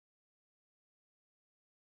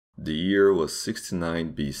The year was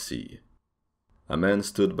 69 BC. A man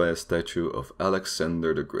stood by a statue of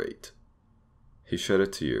Alexander the Great. He shed a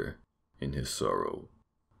tear in his sorrow,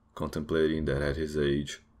 contemplating that at his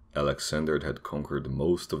age, Alexander had conquered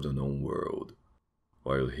most of the known world,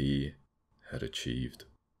 while he had achieved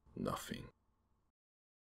nothing.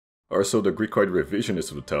 Or so the Greekoid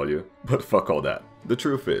revisionists would tell you, but fuck all that. The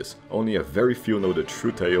truth is, only a very few know the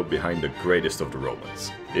true tale behind the greatest of the Romans.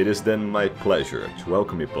 It is then my pleasure to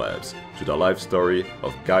welcome you plebs to the life story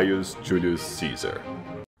of Gaius Julius Caesar.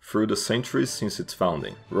 Through the centuries since its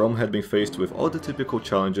founding, Rome had been faced with all the typical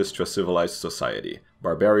challenges to a civilized society.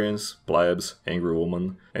 Barbarians, plebs, angry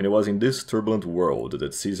women, and it was in this turbulent world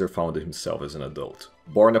that Caesar found himself as an adult.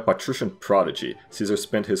 Born a patrician prodigy, Caesar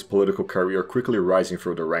spent his political career quickly rising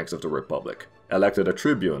through the ranks of the Republic. Elected a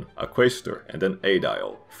tribune, a quaestor, and an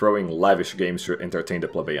aedile, throwing lavish games to entertain the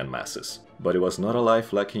plebeian masses. But it was not a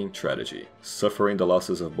life lacking in tragedy, suffering the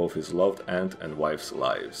losses of both his loved aunt and wife's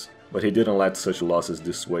lives. But he didn't let such losses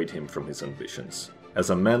dissuade him from his ambitions. As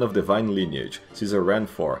a man of divine lineage, Caesar ran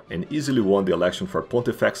for and easily won the election for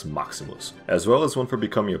Pontifex Maximus, as well as one for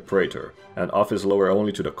becoming a praetor, an office lower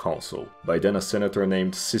only to the consul, by then a senator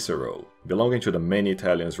named Cicero, belonging to the many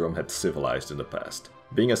Italians Rome had civilized in the past.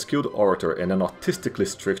 Being a skilled orator and an autistically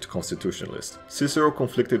strict constitutionalist, Cicero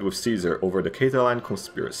conflicted with Caesar over the Catiline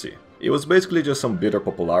conspiracy. It was basically just some bitter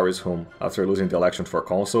populares whom, after losing the election for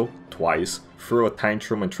consul, twice, threw a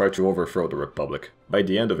tantrum and tried to overthrow the Republic. By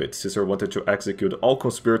the end of it, Caesar wanted to execute all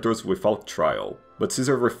conspirators without trial, but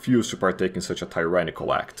Caesar refused to partake in such a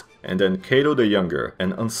tyrannical act. And then Cato the Younger,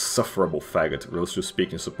 an unsufferable faggot, rose to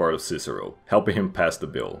speak in support of Cicero, helping him pass the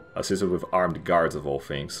bill, a Caesar with armed guards of all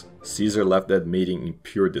things. Caesar left that meeting in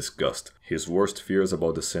pure disgust, his worst fears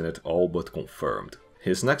about the Senate all but confirmed.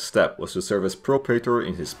 His next step was to serve as propraetor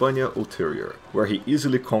in Hispania Ulterior, where he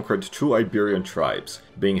easily conquered 2 Iberian tribes,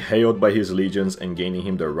 being hailed by his legions and gaining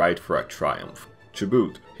him the right for a triumph. To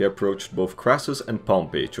boot, he approached both Crassus and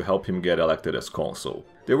Pompey to help him get elected as consul.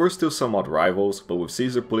 They were still somewhat rivals, but with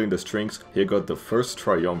Caesar pulling the strings, he got the first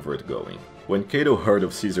triumvirate going. When Cato heard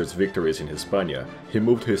of Caesar's victories in Hispania, he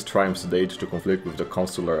moved his triumph's date to conflict with the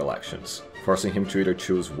consular elections, forcing him to either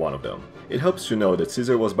choose one of them. It helps to know that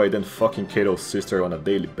Caesar was by then fucking Cato's sister on a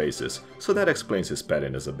daily basis, so that explains his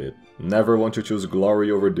pettiness a bit. Never one to choose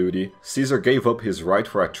glory over duty, Caesar gave up his right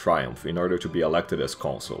for a triumph in order to be elected as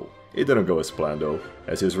consul. It didn't go as planned though,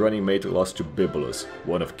 as his running mate lost to Bibulus,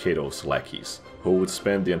 one of Cato's lackeys, who would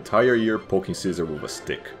spend the entire year poking Caesar with a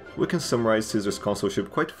stick. We can summarize Caesar's consulship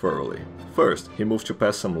quite thoroughly. First, he moved to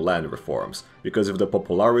pass some land reforms, because if the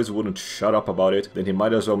populares wouldn't shut up about it, then he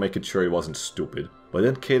might as well make it sure he wasn't stupid. But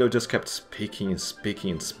then Cato just kept speaking and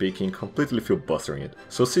speaking and speaking, completely filibustering it.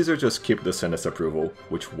 So Caesar just kept the Senate's approval,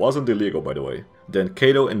 which wasn't illegal by the way. Then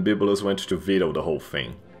Cato and Bibulus went to veto the whole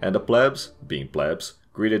thing. And the plebs, being plebs,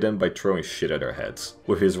 greeted them by throwing shit at their heads.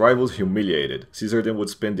 With his rivals humiliated, Caesar then would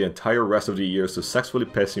spend the entire rest of the year successfully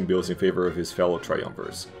passing bills in favor of his fellow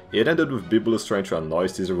triumvirs. It ended with Bibulus trying to annoy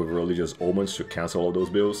Caesar with religious omens to cancel all those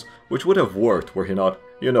bills, which would have worked were he not,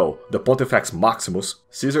 you know, the Pontifex Maximus.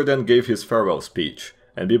 Caesar then gave his farewell speech,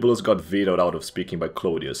 and Bibulus got vetoed out of speaking by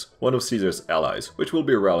Clodius, one of Caesar's allies, which will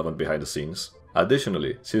be relevant behind the scenes.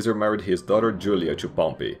 Additionally, Caesar married his daughter Julia to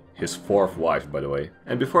Pompey, his 4th wife by the way,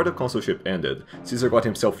 and before the consulship ended, Caesar got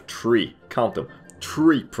himself 3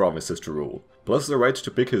 provinces to rule, plus the right to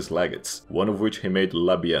pick his legates, one of which he made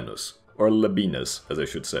Labienus, or Labienus as I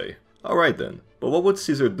should say. Alright then, but what would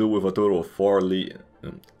Caesar do with a total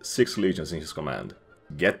of 6 legions in his command?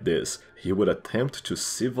 Get this, he would attempt to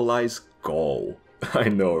civilize Gaul. I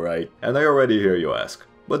know, right? And I already hear you ask,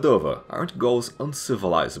 but Dova, aren't Gauls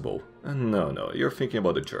uncivilizable? No, you're thinking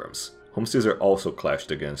about the Germs, whom Caesar also clashed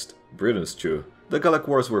against. Britons too. The Gallic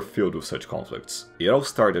Wars were filled with such conflicts. It all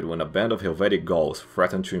started when a band of Helvetic Gauls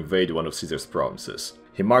threatened to invade one of Caesar's provinces.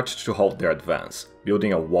 He marched to halt their advance,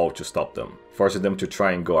 building a wall to stop them, forcing them to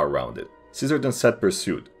try and go around it. Caesar then set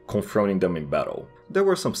pursuit, confronting them in battle. There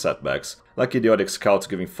were some setbacks, like idiotic scouts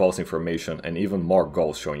giving false information and even more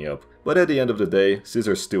Gauls showing up, but at the end of the day,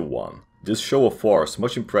 Caesar still won. This show of force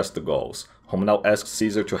much impressed the Gauls, whom now asked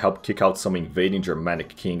Caesar to help kick out some invading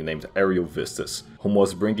Germanic king named Ariovistus, whom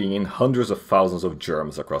was bringing in hundreds of thousands of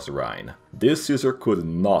Germans across the Rhine. This Caesar could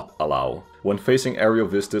not allow. When facing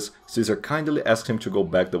Ariovistus, Caesar kindly asked him to go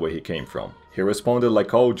back the way he came from. He responded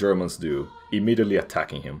like all Germans do, immediately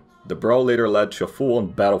attacking him. The brawl later led to a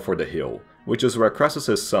full-on battle for the hill, which is where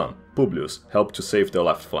Crassus' son, Publius, helped to save the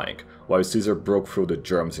left flank, while Caesar broke through the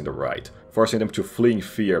Germs in the right, forcing them to flee in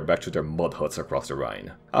fear back to their mud huts across the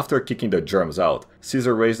Rhine. After kicking the Germs out,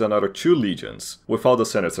 Caesar raised another 2 legions, without the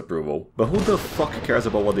Senate's approval. But who the fuck cares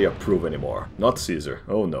about what they approve anymore? Not Caesar,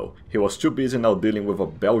 oh no. He was too busy now dealing with a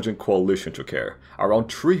Belgian coalition to care.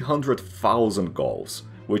 Around 300,000 Gauls,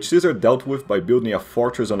 which Caesar dealt with by building a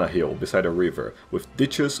fortress on a hill beside a river, with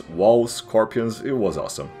ditches, walls, scorpions. It was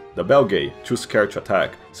awesome. The Belgae, too scared to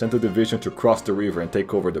attack, sent a division to cross the river and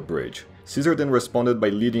take over the bridge. Caesar then responded by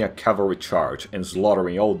leading a cavalry charge and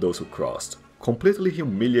slaughtering all those who crossed. Completely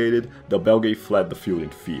humiliated, the Belgae fled the field in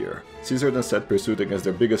fear. Caesar then set pursuit against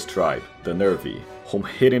their biggest tribe, the Nervi, whom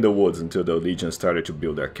hid in the woods until the legions started to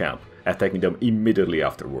build their camp, attacking them immediately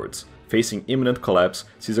afterwards. Facing imminent collapse,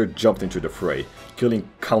 Caesar jumped into the fray, killing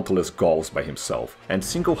countless Gauls by himself, and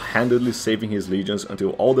single-handedly saving his legions until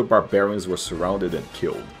all the barbarians were surrounded and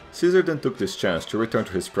killed. Caesar then took this chance to return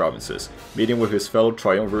to his provinces, meeting with his fellow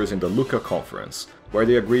triumvirs in the Lucca Conference, where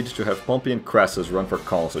they agreed to have Pompey and Crassus run for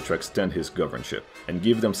consul to extend his governorship, and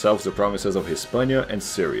give themselves the provinces of Hispania and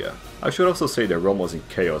Syria. I should also say that Rome was in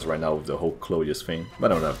chaos right now with the whole Clodius thing,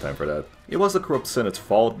 but I don't have time for that. It was the corrupt Senate's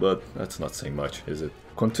fault, but that's not saying much, is it?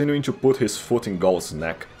 Continuing to put his foot in Gaul's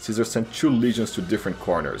neck, Caesar sent 2 legions to different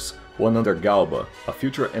corners, one under Galba, a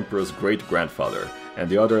future emperor's great-grandfather, and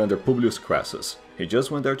the other under Publius Crassus. He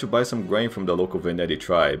just went there to buy some grain from the local Veneti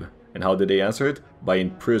tribe, and how did they answer it? By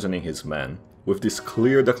imprisoning his men. With this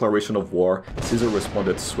clear declaration of war, Caesar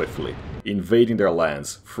responded swiftly, invading their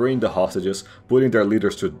lands, freeing the hostages, putting their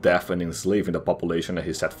leaders to death and enslaving the population as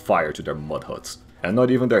he set fire to their mud huts. And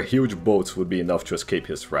not even their huge boats would be enough to escape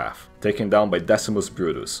his wrath, taken down by Decimus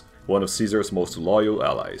Brutus, one of Caesar's most loyal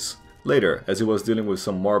allies. Later, as he was dealing with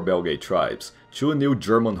some more Belgae tribes, 2 new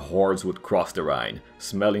German hordes would cross the Rhine,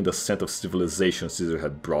 smelling the scent of civilization Caesar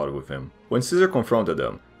had brought with him. When Caesar confronted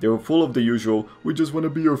them, they were full of the usual "we just wanna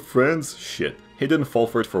be your friends" shit. He didn't fall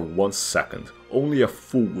for it for 1 second. Only a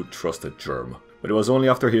fool would trust a Germ. But it was only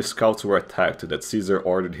after his scouts were attacked that Caesar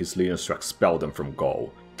ordered his legions to expel them from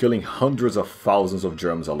Gaul, killing hundreds of thousands of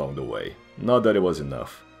Germs along the way. Not that it was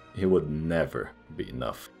enough. It would never be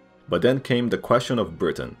enough. But then came the question of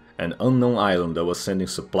Britain, an unknown island that was sending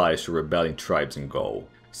supplies to rebelling tribes in Gaul.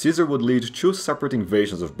 Caesar would lead 2 separate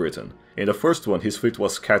invasions of Britain. In the first one, his fleet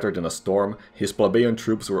was scattered in a storm, his plebeian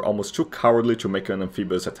troops were almost too cowardly to make an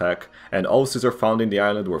amphibious attack, and all Caesar found in the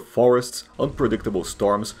island were forests, unpredictable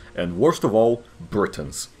storms, and worst of all,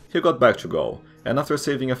 Britons. He got back to Gaul, and after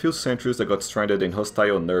saving a few sentries that got stranded in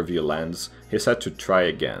hostile Nervi lands, he set to try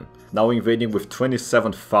again, now invading with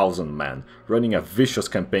 27,000 men, running a vicious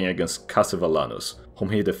campaign against Cassivellaunus, whom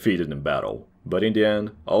he defeated in battle. But in the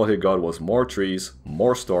end, all he got was more trees,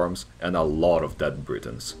 more storms, and a lot of dead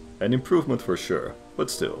Britons. An improvement for sure,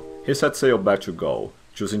 but still. He set sail back to Gaul,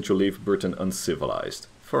 choosing to leave Britain uncivilized.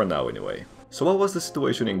 For now anyway. So what was the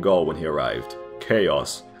situation in Gaul when he arrived?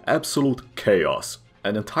 Chaos. Absolute chaos.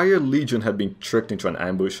 An entire legion had been tricked into an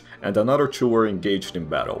ambush, and another 2 were engaged in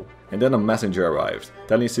battle. And then a messenger arrived,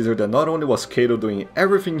 telling Caesar that not only was Cato doing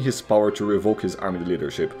everything in his power to revoke his army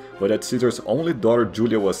leadership, but that Caesar's only daughter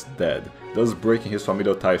Julia was dead, thus breaking his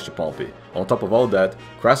familial ties to Pompey. On top of all that,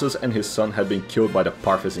 Crassus and his son had been killed by the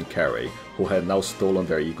Parthians in Carrhae, who had now stolen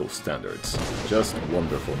their eagle standards. Just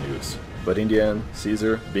wonderful news. But in the end,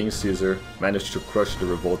 Caesar, being Caesar, managed to crush the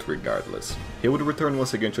revolt regardless. He would return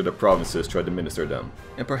once again to the provinces to administer them,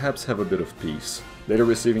 and perhaps have a bit of peace, later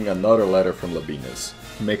receiving another letter from Labienus.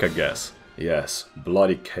 Make a guess. Yes,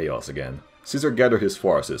 bloody chaos again. Caesar gathered his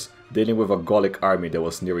forces, dealing with a Gallic army that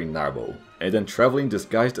was nearing Narbo, and then traveling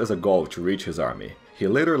disguised as a Gaul to reach his army. He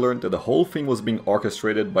later learned that the whole thing was being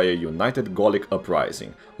orchestrated by a united Gallic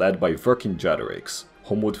uprising, led by Vercingetorix,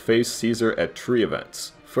 whom would face Caesar at 3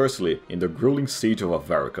 events. Firstly, in the grueling siege of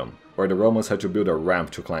Avaricum, where the Romans had to build a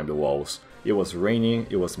ramp to climb the walls. It was raining,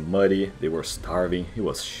 it was muddy, they were starving, it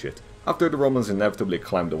was shit. After the Romans inevitably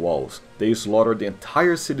climbed the walls, they slaughtered the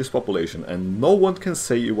entire city's population, and no one can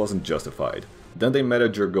say it wasn't justified. Then they met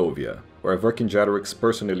at Gergovia, where Vercingetorix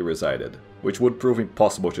personally resided, which would prove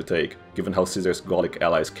impossible to take, given how Caesar's Gallic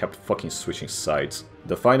allies kept fucking switching sides.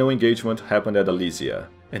 The final engagement happened at Alesia,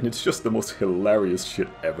 and it's just the most hilarious shit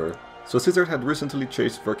ever. So Caesar had recently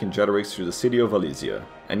chased Vercingetorix to the city of Alesia,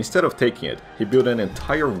 and instead of taking it, he built an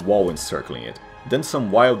entire wall encircling it. Then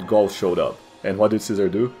some wild Gauls showed up, and what did Caesar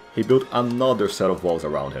do? He built another set of walls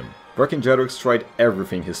around him. Vercingetorix tried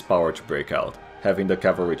everything in his power to break out, having the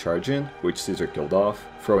cavalry charge in, which Caesar killed off,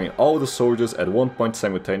 throwing all the soldiers at one point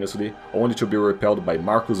simultaneously, only to be repelled by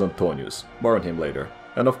Marcus Antonius, more on him later,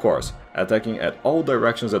 and of course, attacking at all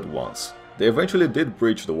directions at once. They eventually did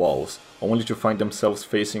breach the walls, only to find themselves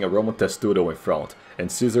facing a Roman testudo in front,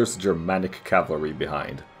 and Caesar's Germanic cavalry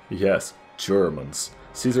behind. Yes, Germans.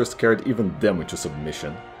 Caesar scared even them into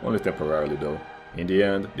submission, only temporarily though. In the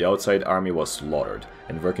end, the outside army was slaughtered,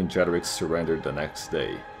 and Vercingetorix surrendered the next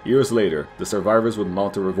day. Years later, the survivors would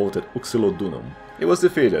mount a revolt at Uxellodunum. It was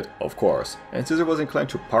defeated, of course, and Caesar was inclined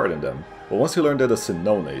to pardon them. But once he learned that the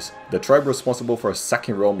Senones, the tribe responsible for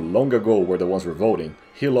sacking Rome long ago, were the ones revolting,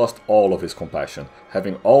 he lost all of his compassion,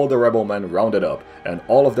 having all the rebel men rounded up and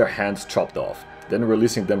all of their hands chopped off, then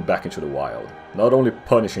releasing them back into the wild. Not only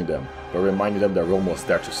punishing them, but reminding them that Rome was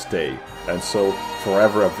there to stay, and so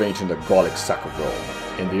forever avenging the Gallic sack of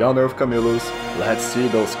Rome. In the honor of Camillus, let's see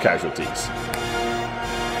those casualties.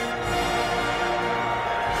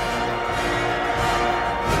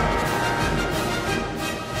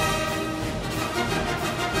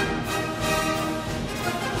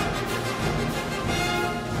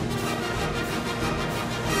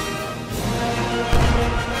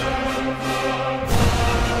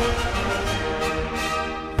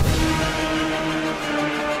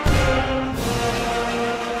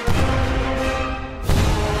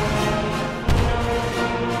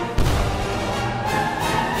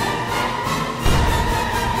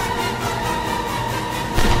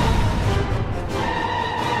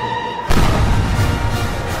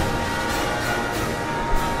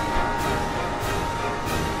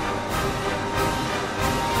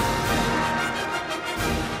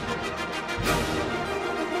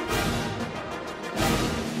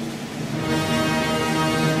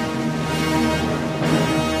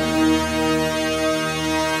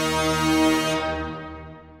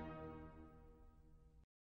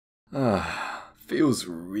 Feels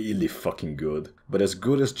really fucking good. But as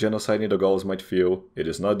good as genociding the Gauls might feel, it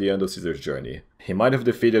is not the end of Caesar's journey. He might have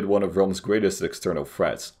defeated one of Rome's greatest external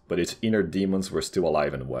threats, but its inner demons were still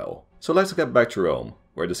alive and well. So let's get back to Rome,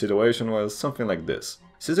 where the situation was something like this.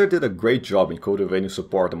 Caesar did a great job in cultivating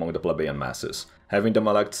support among the plebeian masses, having them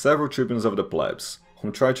elect several tribunes of the plebs,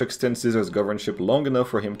 whom tried to extend Caesar's governorship long enough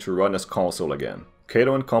for him to run as consul again.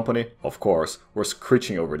 Cato and company, of course, were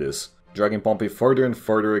screeching over this, dragging Pompey further and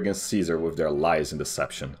further against Caesar with their lies and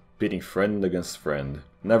deception, pitting friend against friend.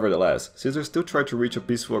 Nevertheless, Caesar still tried to reach a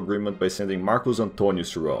peaceful agreement by sending Marcus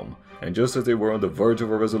Antonius to Rome, and just as they were on the verge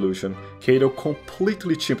of a resolution, Cato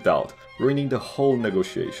completely chipped out, ruining the whole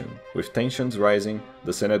negotiation. With tensions rising,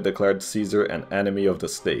 the Senate declared Caesar an enemy of the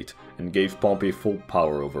state, and gave Pompey full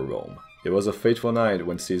power over Rome. It was a fateful night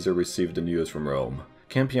when Caesar received the news from Rome.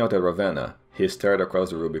 Camping out at Ravenna, he stared across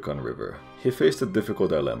the Rubicon River. He faced a difficult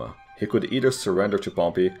dilemma. He could either surrender to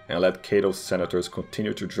Pompey and let Cato's senators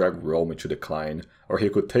continue to drag Rome into decline, or he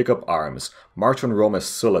could take up arms, march on Rome as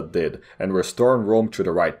Sulla did, and restore Rome to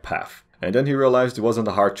the right path. And then he realized it wasn't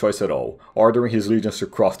a hard choice at all, ordering his legions to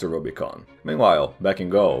cross the Rubicon. Meanwhile, back in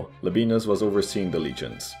Gaul, Labienus was overseeing the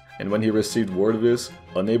legions. And when he received word of this,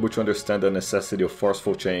 unable to understand the necessity of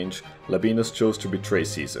forceful change, Labienus chose to betray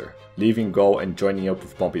Caesar, leaving Gaul and joining up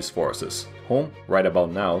with Pompey's forces, whom, right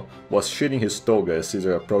about now, was shitting his toga as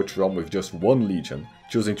Caesar approached Rome with just one legion,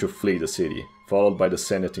 choosing to flee the city, followed by the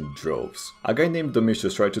Senate in droves. A guy named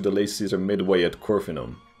Domitius tried to delay Caesar midway at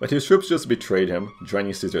Corfinum, but his troops just betrayed him,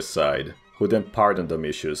 joining Caesar's side, who then pardoned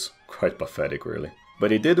Domitius. Quite pathetic, really.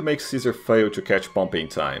 But it did make Caesar fail to catch Pompey in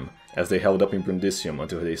time, as they held up in Brundisium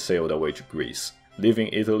until they sailed away to Greece, leaving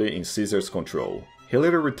Italy in Caesar's control. He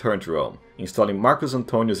later returned to Rome, installing Marcus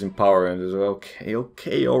Antonius in power and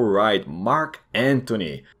alright, Mark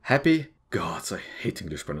Antony. Happy? Gods, I hate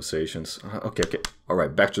English pronunciations.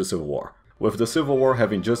 Alright, back to the Civil War. With the Civil War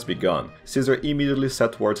having just begun, Caesar immediately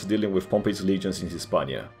set towards dealing with Pompey's legions in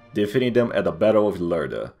Hispania, defeating them at the Battle of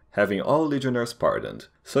Lerda, having all legionnaires pardoned.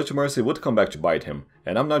 Such mercy would come back to bite him,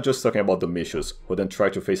 and I'm not just talking about Domitius, who then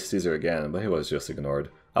tried to face Caesar again, but he was just ignored.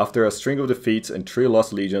 After a string of defeats and 3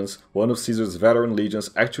 lost legions, one of Caesar's veteran legions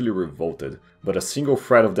actually revolted, but a single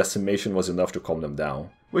threat of decimation was enough to calm them down.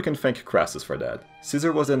 We can thank Crassus for that.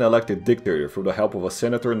 Caesar was then elected dictator through the help of a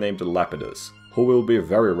senator named Lepidus, who will be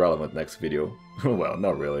very relevant next video. Well,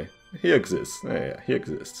 not really. He exists. Yeah, he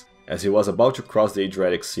exists. As he was about to cross the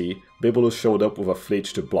Adriatic Sea, Bibulus showed up with a fleet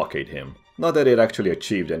to blockade him. Not that it actually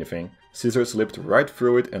achieved anything. Caesar slipped right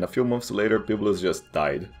through it, and a few months later Bibulus just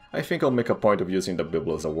died. I think I'll make a point of using the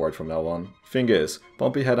Bibulus award from now on. Thing is,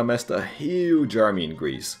 Pompey had amassed a huge army in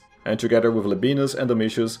Greece, and together with Labienus and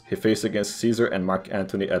Domitius, he faced against Caesar and Mark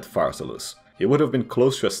Antony at Pharsalus. It would have been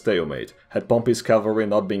close to a stalemate, had Pompey's cavalry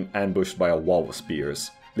not been ambushed by a wall of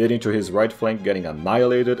spears, leading to his right flank getting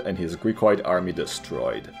annihilated and his Greekoid army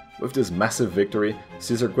destroyed. With this massive victory,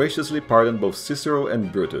 Caesar graciously pardoned both Cicero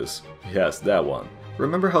and Brutus, yes, that one,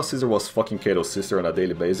 Remember how Caesar was fucking Cato's sister on a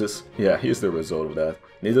daily basis? Yeah, he's the result of that.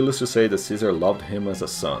 Needless to say that Caesar loved him as a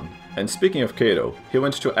son. And speaking of Cato, he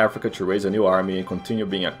went to Africa to raise a new army and continue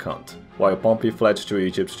being a cunt, while Pompey fled to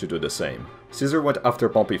Egypt to do the same. Caesar went after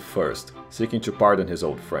Pompey first, seeking to pardon his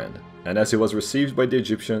old friend. And as he was received by the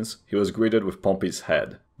Egyptians, he was greeted with Pompey's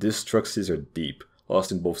head. This struck Caesar deep,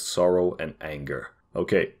 lost in both sorrow and anger.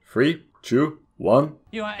 Okay, 3, 2, 1.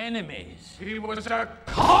 You are enemies. He was a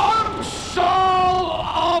consul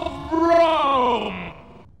of Rome!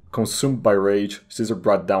 Consumed by rage, Caesar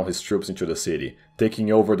brought down his troops into the city,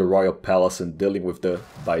 taking over the royal palace and dealing with the,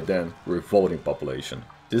 by then, revolting population.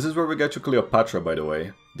 This is where we get to Cleopatra, by the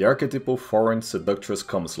way, the archetypal foreign seductress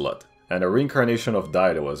cum slut, and a reincarnation of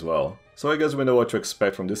Dido as well. So I guess we know what to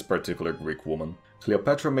expect from this particular Greek woman.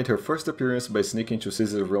 Cleopatra made her first appearance by sneaking to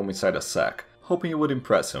Caesar's room inside a sack, hoping it would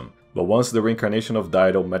impress him. But once the reincarnation of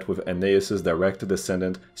Dido met with Aeneas' direct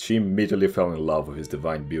descendant, she immediately fell in love with his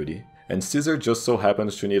divine beauty. And Caesar just so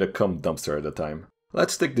happens to need a cum dumpster at the time.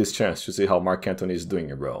 Let's take this chance to see how Mark Antony is doing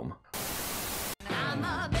in Rome. I'm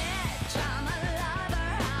a bitch, I'm a lover,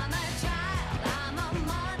 I'm a child, I'm a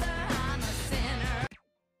mother, I'm a sinner.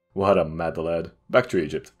 What a mad lad. Back to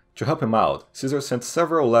Egypt. To help him out, Caesar sent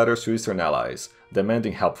several letters to Eastern allies,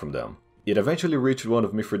 demanding help from them. It eventually reached one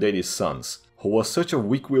of Mithridates' sons, who was such a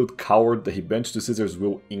weak-willed coward that he bent to Caesar's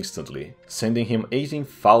will instantly, sending him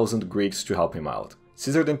 18,000 Greeks to help him out.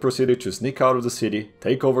 Caesar then proceeded to sneak out of the city,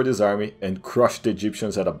 take over this army, and crush the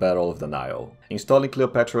Egyptians at a battle of the Nile, installing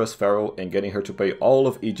Cleopatra as pharaoh and getting her to pay all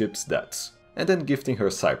of Egypt's debts, and then gifting her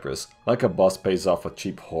Cyprus, like a boss pays off a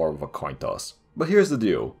cheap whore with a coin toss. But here's the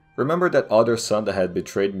deal. Remember that other son that had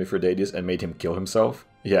betrayed Mithridates and made him kill himself?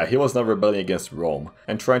 Yeah, he was now rebelling against Rome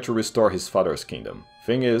and trying to restore his father's kingdom.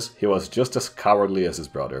 Thing is, he was just as cowardly as his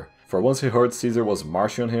brother. For once he heard Caesar was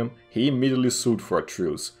marching on him, he immediately sued for a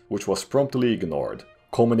truce, which was promptly ignored,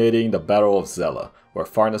 culminating in the Battle of Zela, where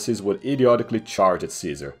Pharnaces would idiotically charge at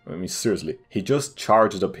Caesar. I mean, seriously, he just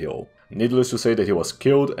charged uphill. Needless to say that he was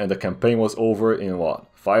killed and the campaign was over in what,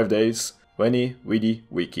 5 days? Veni, vidi,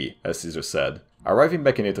 vici, as Caesar said. Arriving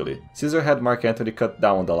back in Italy, Caesar had Mark Antony cut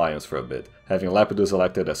down on the lions for a bit, having Lepidus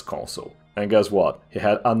elected as consul. And guess what? He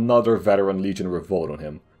had another veteran legion revolt on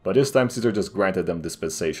him, but this time Caesar just granted them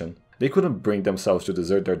dispensation. They couldn't bring themselves to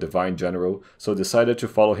desert their divine general, so decided to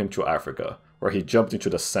follow him to Africa, where he jumped into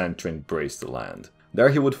the sand to embrace the land. There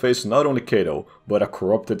he would face not only Cato, but a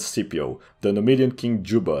corrupted Scipio, the Numidian king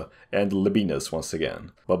Juba, and Labienus once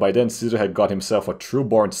again. But by then Caesar had got himself a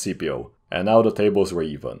true-born Scipio, and now the tables were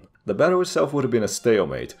even. The battle itself would have been a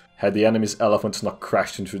stalemate, had the enemy's elephants not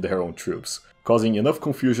crashed into their own troops, causing enough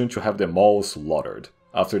confusion to have them all slaughtered.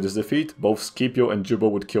 After this defeat, both Scipio and Juba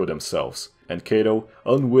would kill themselves, and Cato,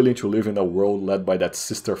 unwilling to live in a world led by that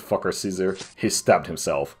sister fucker Caesar, he stabbed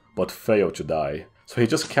himself, but failed to die. So he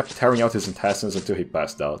just kept tearing out his intestines until he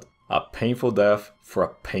passed out. A painful death for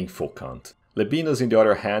a painful cunt. Labienus, on the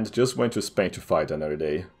other hand, just went to Spain to fight another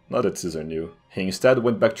day. Not that Caesar knew. He instead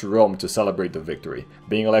went back to Rome to celebrate the victory,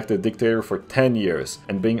 being elected dictator for 10 years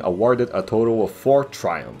and being awarded a total of 4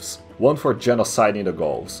 triumphs. One for genociding the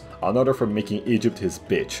Gauls, another for making Egypt his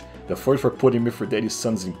bitch, the third for putting Mithridates'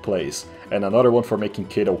 sons in place, and another one for making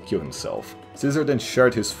Cato kill himself. Caesar then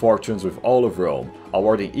shared his fortunes with all of Rome,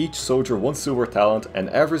 awarding each soldier 1 silver talent and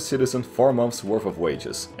every citizen 4 months' worth of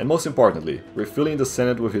wages. And most importantly, refilling the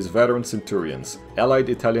Senate with his veteran centurions, allied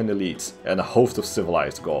Italian elites, and a host of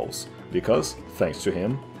civilized Gauls. Because, thanks to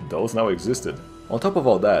him, those now existed. On top of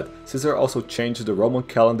all that, Caesar also changed the Roman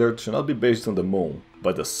calendar to not be based on the moon,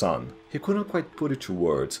 but the sun. He couldn't quite put it to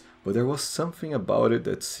words, but there was something about it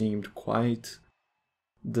that seemed quite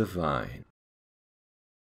divine.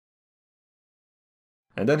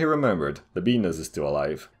 And then he remembered, Labienus is still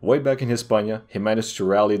alive. Way back in Hispania, he managed to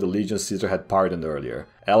rally the legions Caesar had pardoned earlier,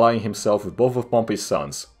 allying himself with both of Pompey's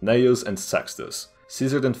sons, Gnaeus and Sextus.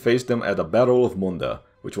 Caesar then faced them at the Battle of Munda,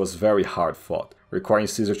 which was very hard fought, requiring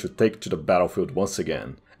Caesar to take to the battlefield once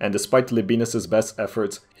again. And despite Labienus' best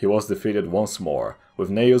efforts, he was defeated once more,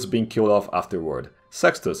 with Gnaeus being killed off afterward.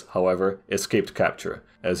 Sextus, however, escaped capture,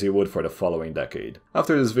 as he would for the following decade.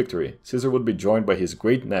 After this victory, Caesar would be joined by his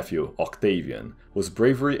great-nephew, Octavian, whose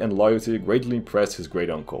bravery and loyalty greatly impressed his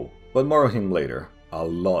great-uncle. But more on him later. A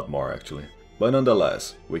lot more, actually. But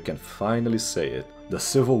nonetheless, we can finally say it. The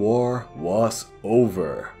Civil War was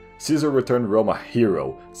over. Caesar returned Rome a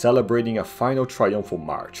hero, celebrating a final triumphal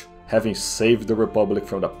march, having saved the Republic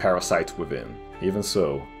from the parasites within. Even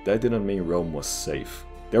so, that didn't mean Rome was safe.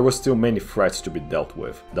 there were still many threats to be dealt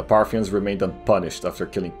with. The Parthians remained unpunished after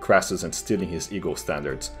killing Crassus and stealing his ego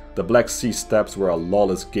standards. The Black Sea steppes were a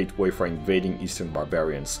lawless gateway for invading Eastern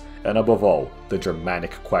barbarians. And above all, the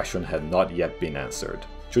Germanic question had not yet been answered.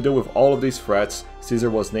 To deal with all of these threats, Caesar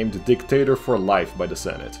was named dictator for life by the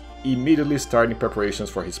Senate, immediately starting preparations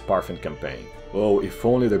for his Parthian campaign. Oh, if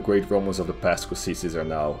only the great Romans of the past could see Caesar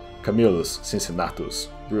now. Camillus, Cincinnatus,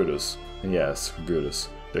 Brutus, and yes, Brutus,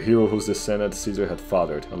 the hero whose descendant Caesar had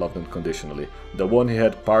fathered and loved unconditionally, the one he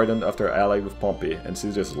had pardoned after allying with Pompey and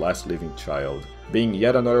Caesar's last living child. Being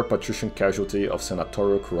yet another patrician casualty of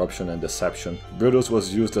senatorial corruption and deception, Brutus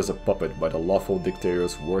was used as a puppet by the lawful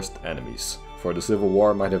dictator's worst enemies. For the civil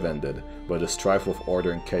war might have ended, but the strife of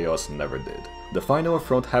order and chaos never did. The final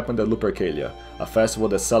affront happened at Lupercalia, a festival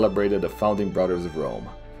that celebrated the founding brothers of Rome.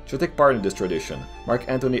 To take part in this tradition, Mark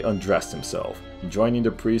Antony undressed himself, joining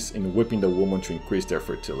the priests in whipping the woman to increase their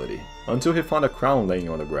fertility, until he found a crown laying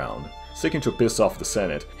on the ground. Seeking to piss off the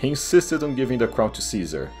Senate, he insisted on giving the crown to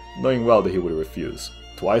Caesar, knowing well that he would refuse.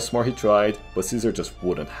 Twice more he tried, but Caesar just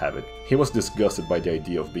wouldn't have it. He was disgusted by the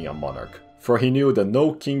idea of being a monarch, for he knew that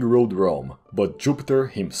no king ruled Rome, but Jupiter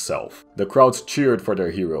himself. The crowds cheered for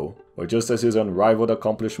their hero, but just as his unrivaled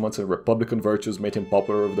accomplishments and republican virtues made him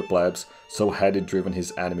popular with the plebs, so had it driven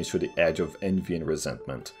his enemies to the edge of envy and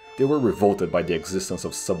resentment. They were revolted by the existence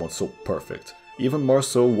of someone so perfect, even more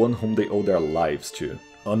so one whom they owed their lives to.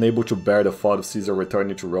 Unable to bear the thought of Caesar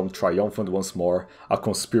returning to Rome triumphant once more, a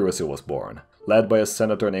conspiracy was born, led by a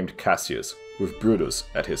senator named Cassius, with Brutus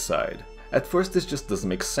at his side. At first this just doesn't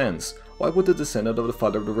make sense. Why would the descendant of the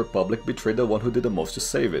father of the Republic betray the one who did the most to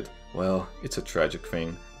save it? Well, it's a tragic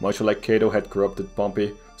thing. Much like Cato had corrupted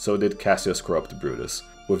Pompey, so did Cassius corrupt Brutus,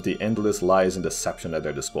 with the endless lies and deception at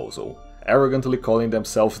their disposal. Arrogantly calling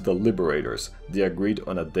themselves the Liberators, they agreed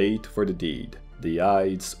on a date for the deed, the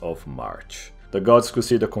Ides of March. The gods could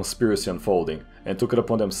see the conspiracy unfolding, and took it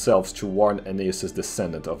upon themselves to warn Aeneas'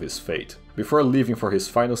 descendant of his fate. Before leaving for his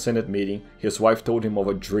final Senate meeting, his wife told him of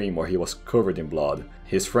a dream where he was covered in blood.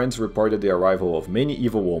 His friends reported the arrival of many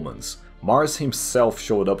evil omens. Mars himself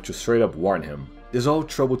showed up to straight up warn him. This all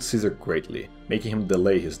troubled Caesar greatly, making him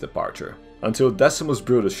delay his departure. Until Decimus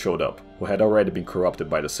Brutus showed up, who had already been corrupted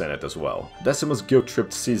by the Senate as well. Decimus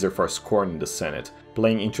guilt-tripped Caesar for scorning the Senate,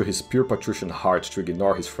 playing into his pure patrician heart to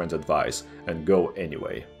ignore his friend's advice and go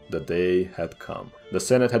anyway. The day had come. The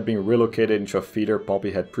Senate had been relocated into a theater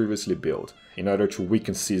Pompey had previously built, in order to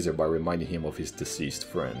weaken Caesar by reminding him of his deceased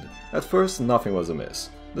friend. At first, nothing was amiss.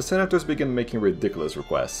 The senators began making ridiculous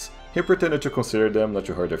requests. He pretended to consider them, not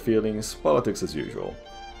to hurt their feelings, politics as usual.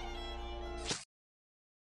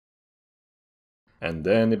 And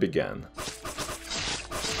then it began.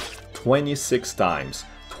 26 times.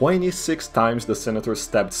 26 times the senators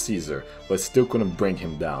stabbed Caesar, but still couldn't bring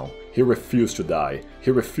him down. He refused to die.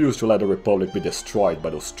 He refused to let the Republic be destroyed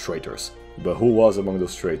by those traitors. But who was among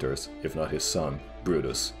those traitors, if not his son,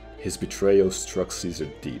 Brutus? His betrayal struck Caesar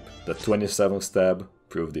deep. The 27th stab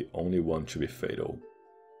proved the only one to be fatal.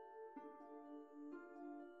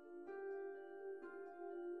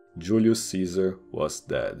 Julius Caesar was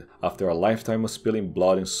dead. After a lifetime of spilling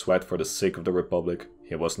blood and sweat for the sake of the Republic,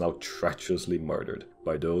 he was now treacherously murdered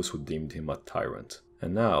by those who deemed him a tyrant.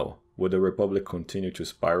 And now, would the Republic continue to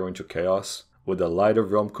spiral into chaos? Would the light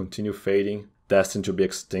of Rome continue fading, destined to be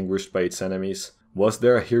extinguished by its enemies? Was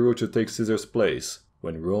there a hero to take Caesar's place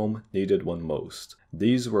when Rome needed one most?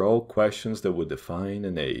 These were all questions that would define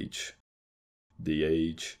an age. The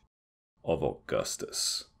age of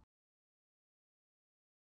Augustus.